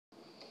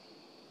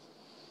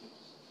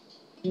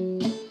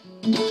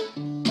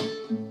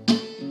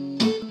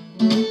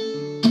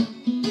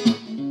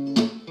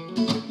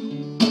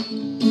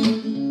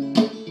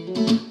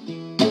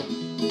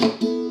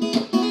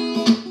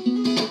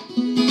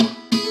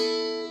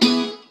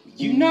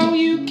You know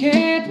you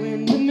can't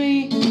win with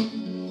me,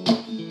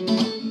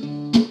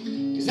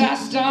 'cause I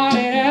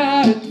started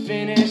out at the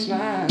finish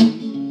line,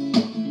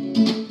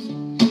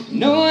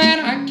 knowing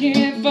I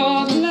can't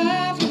for the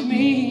life of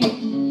me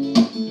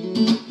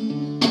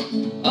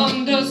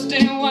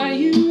understand why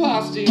you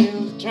are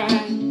still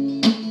trying.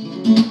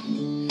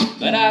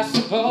 But I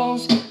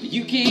suppose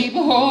you keep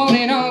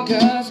holding on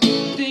 'cause you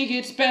think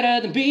it's better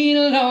than being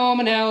alone.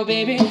 But now,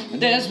 baby,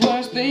 there's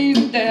worse things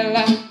than that.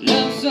 Like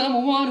love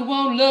someone who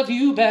won't love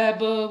you back,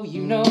 but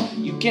you know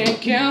you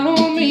can't count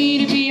on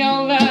me to be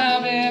all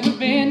I've ever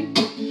been.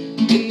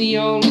 And the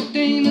only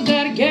thing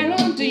that I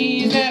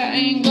guarantee is that I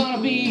ain't gonna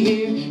be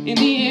here in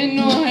the end.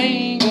 No, I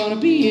ain't gonna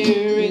be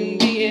here in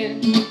the end.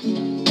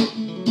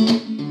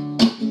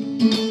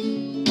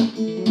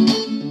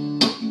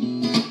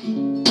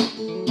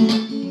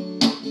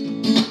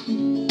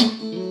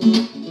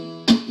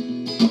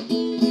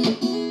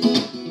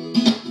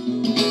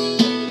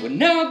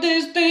 Now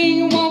this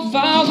thing won't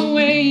fall the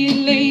way it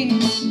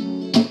leads.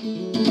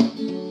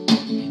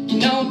 You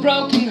know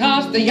broken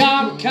hearts, they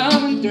are a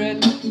common thread.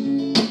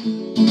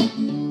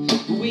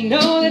 But we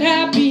know that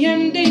happy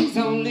endings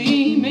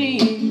only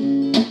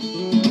mean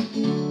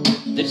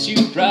that you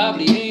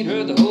probably ain't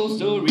heard the whole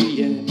story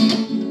yet.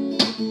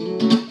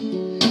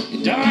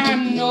 And I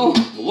know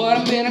what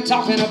I've been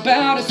talking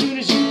about. As soon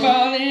as you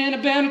fall in,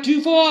 I've been too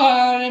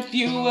far. And if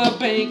you were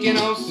banking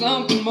on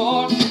something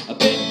more, I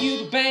bet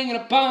you'd be banging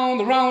upon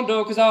the wrong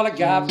door. 'Cause all I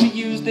got for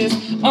you is this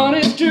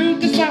honest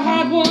truth. It's a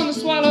hard one to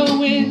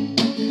swallow in.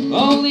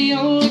 Oh, the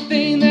only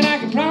thing that I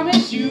can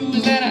promise you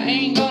is that I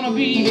ain't gonna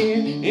be here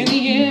in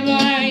the end.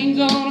 But I ain't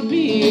gonna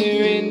be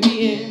here in the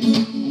end.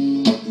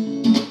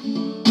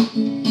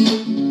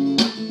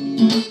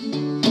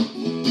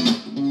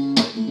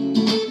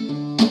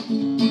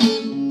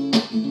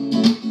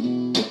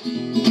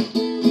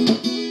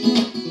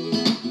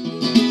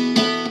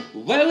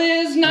 Well,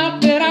 it's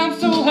not that I'm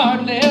so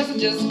heartless, I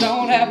just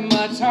don't have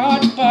much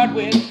heart to part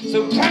with.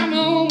 So come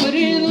on, but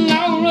in the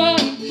long run,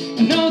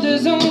 I know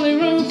there's only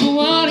room for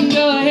one, and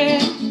go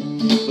ahead.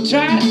 Well,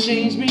 try to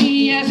change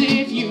me as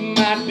if you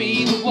might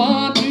be the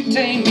one to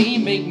tame me,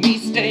 make me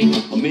stay,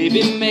 or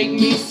maybe make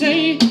me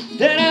say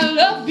that I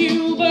love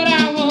you, but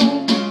I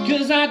won't.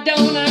 'Cause I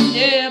don't, I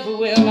never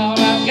will. All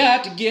I've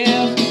got to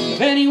give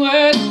of any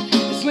words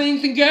is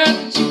length and girth,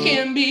 that you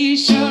can be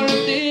sure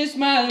of this,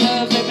 my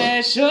love,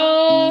 baby,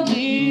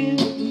 surely.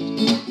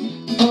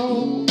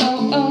 Oh,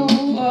 oh, oh,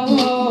 oh,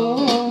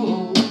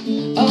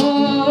 oh,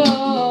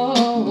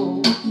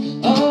 oh,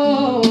 oh,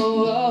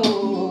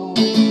 oh.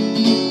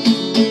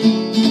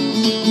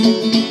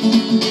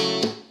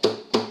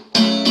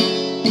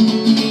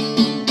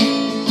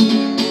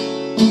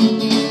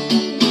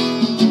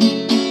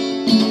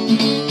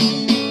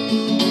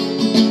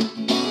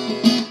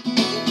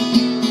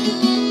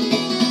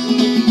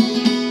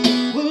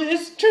 Well,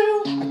 it's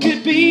true, I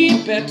could be a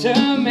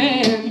better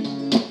man.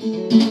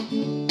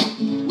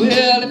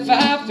 Well, if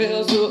I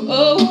feel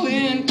so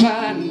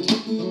inclined,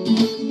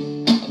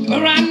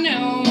 but right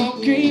now I'm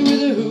okay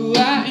with who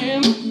I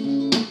am.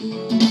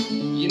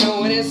 You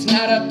know, and it's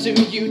not up to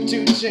you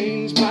to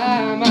change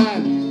my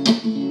mind.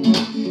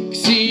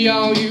 See,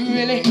 all you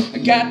really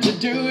got to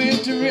do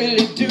is to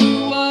really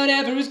do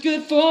whatever is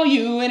good for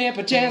you. And if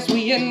a chance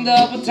we end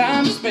up with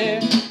time to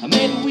spare,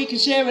 maybe we can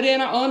share it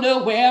in our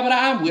underwear. But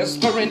I'm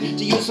whispering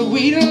to you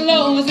sweet and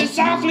low as it's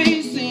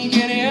softly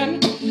sinking in,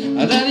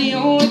 that the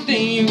only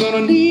thing you're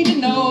gonna need to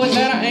know is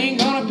that I ain't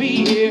gonna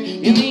be here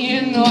in the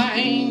end. No, I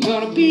ain't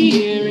gonna be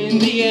here in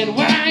the end.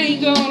 Well, I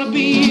ain't gonna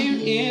be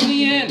here in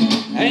the end.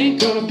 I ain't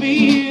gonna be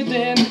here.